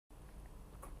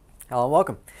Hello and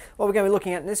welcome. What we're going to be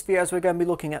looking at in this video is we're going to be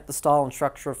looking at the style and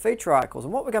structure of feature articles.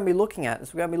 And what we're going to be looking at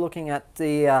is we're going to be looking at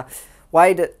the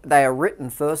way that they are written,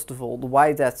 first of all, the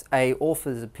way that a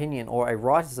author's opinion or a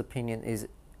writer's opinion is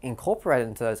incorporated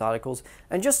into those articles,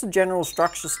 and just the general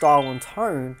structure, style and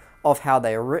tone of how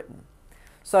they are written.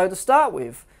 So to start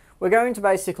with, we're going to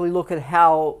basically look at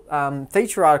how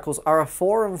feature articles are a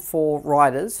forum for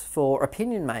writers, for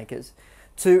opinion makers,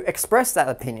 to express that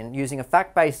opinion using a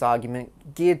fact-based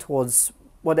argument geared towards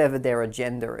whatever their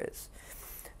agenda is.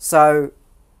 So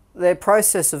their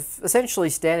process of essentially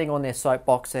standing on their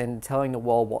soapbox and telling the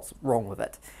world what's wrong with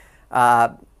it,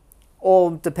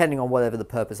 or depending on whatever the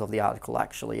purpose of the article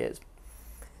actually is.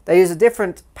 They use a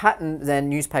different pattern than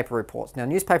newspaper reports. Now,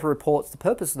 newspaper reports, the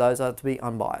purpose of those are to be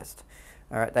unbiased.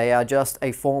 All right, they are just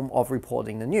a form of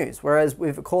reporting the news. Whereas,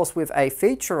 of course, with a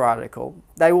feature article,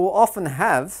 they will often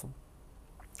have,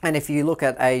 and if you look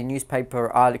at a newspaper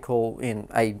article in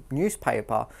a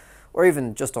newspaper, or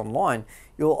even just online,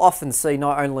 you'll often see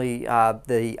not only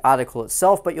the article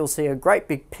itself, but you'll see a great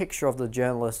big picture of the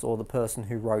journalist or the person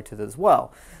who wrote it as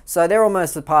well. So they're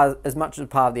almost as much a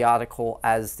part of the article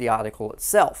as the article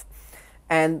itself.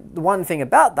 And the one thing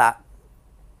about that,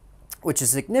 which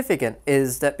is significant,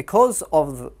 is that because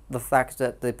of the fact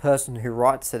that the person who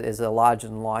writes it is a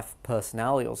larger-than-life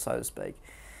personality, or so to speak,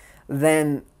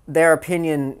 then their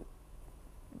opinion,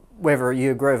 whether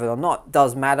you agree with it or not,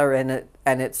 does matter,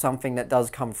 and it's something that does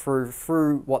come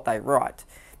through what they write,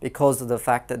 because of the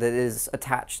fact that it is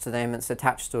attached to them. It's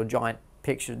attached to a giant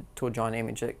picture, to a giant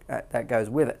image that goes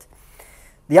with it.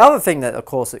 The other thing that, of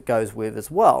course, it goes with as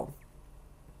well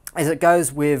is it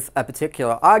goes with a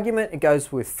particular argument, it goes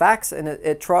with facts, and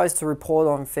it tries to report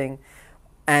on things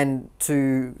and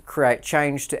to create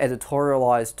change, to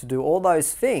editorialize, to do all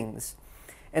those things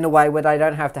in a way where they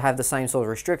don't have to have the same sort of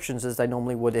restrictions as they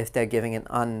normally would if they're giving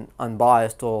an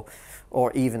unbiased or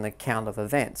even account of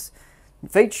events.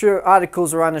 Feature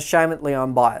articles are unashamedly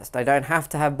unbiased. They don't have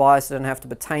to have bias, they don't have to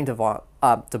pertain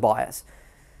to bias.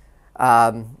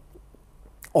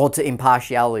 Or to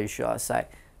impartiality, should I say.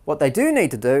 What they do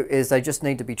need to do is they just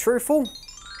need to be truthful,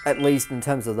 at least in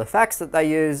terms of the facts that they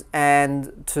use,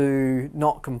 and to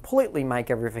not completely make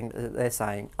everything that they're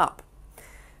saying up.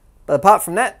 But apart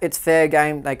from that, it's fair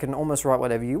game. They can almost write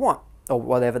whatever you want, or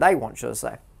whatever they want, should I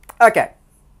say. Okay,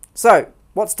 so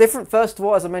what's different? First of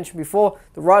all, as I mentioned before,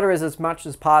 the writer is as much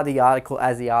as part of the article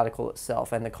as the article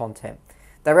itself and the content.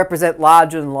 They represent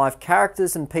larger-than-life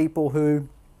characters and people who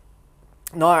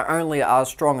not only are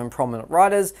strong and prominent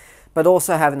writers, but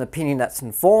also have an opinion that's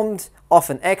informed,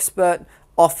 often expert,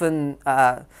 often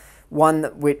one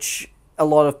which a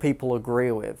lot of people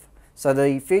agree with. So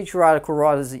the feature article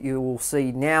writers that you will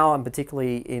see now, and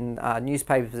particularly in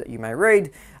newspapers that you may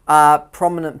read, are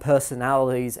prominent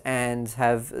personalities and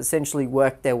have essentially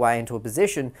worked their way into a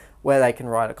position where they can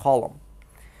write a column.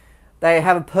 They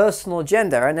have a personal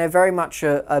agenda, and they're very much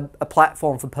a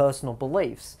platform for personal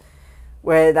beliefs,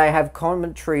 where they have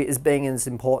commentary as being as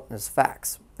important as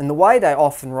facts. And the way they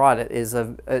often write it is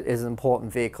an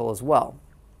important vehicle as well.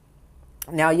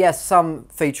 Now, yes, some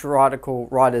feature article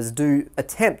writers do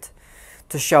attempt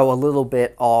to show a little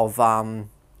bit of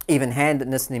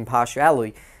even-handedness and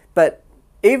impartiality, but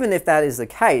even if that is the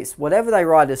case, whatever they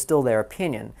write is still their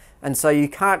opinion, and so you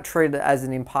can't treat it as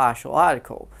an impartial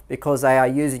article, because they are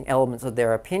using elements of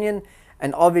their opinion,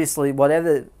 and obviously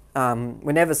whenever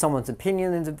someone's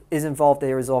opinion is involved,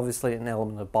 there is obviously an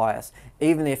element of bias,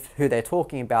 even if who they're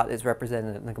talking about is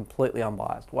represented in a completely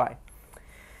unbiased way.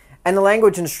 And the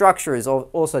language and structure is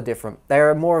also different. They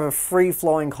are more of a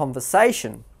free-flowing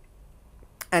conversation.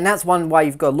 And that's one way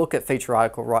you've got to look at feature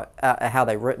article, how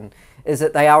they're written, is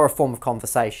that they are a form of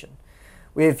conversation.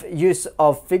 With use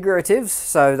of figuratives,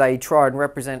 so they try and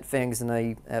represent things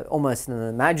in almost in an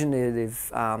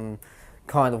imaginative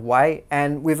kind of way,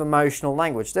 and with emotional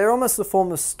language. They're almost a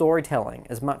form of storytelling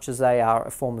as much as they are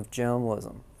a form of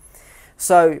journalism.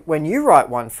 So when you write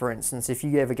one, for instance, if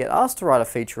you ever get asked to write a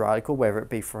feature article, whether it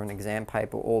be for an exam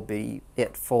paper or be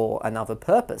it for another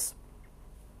purpose,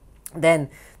 then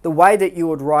the way that you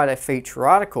would write a feature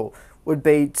article would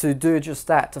be to do just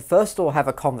that, to first of all have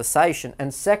a conversation,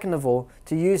 and second of all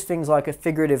to use things like a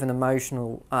figurative and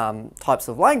emotional types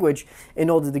of language in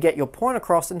order to get your point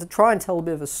across and to try and tell a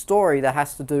bit of a story that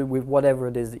has to do with whatever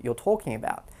it is that you're talking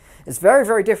about. It's very,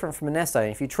 very different from an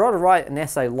essay. If you try to write an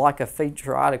essay like a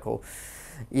feature article,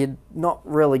 you're not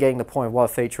really getting the point of what a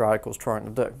feature article is trying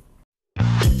to do.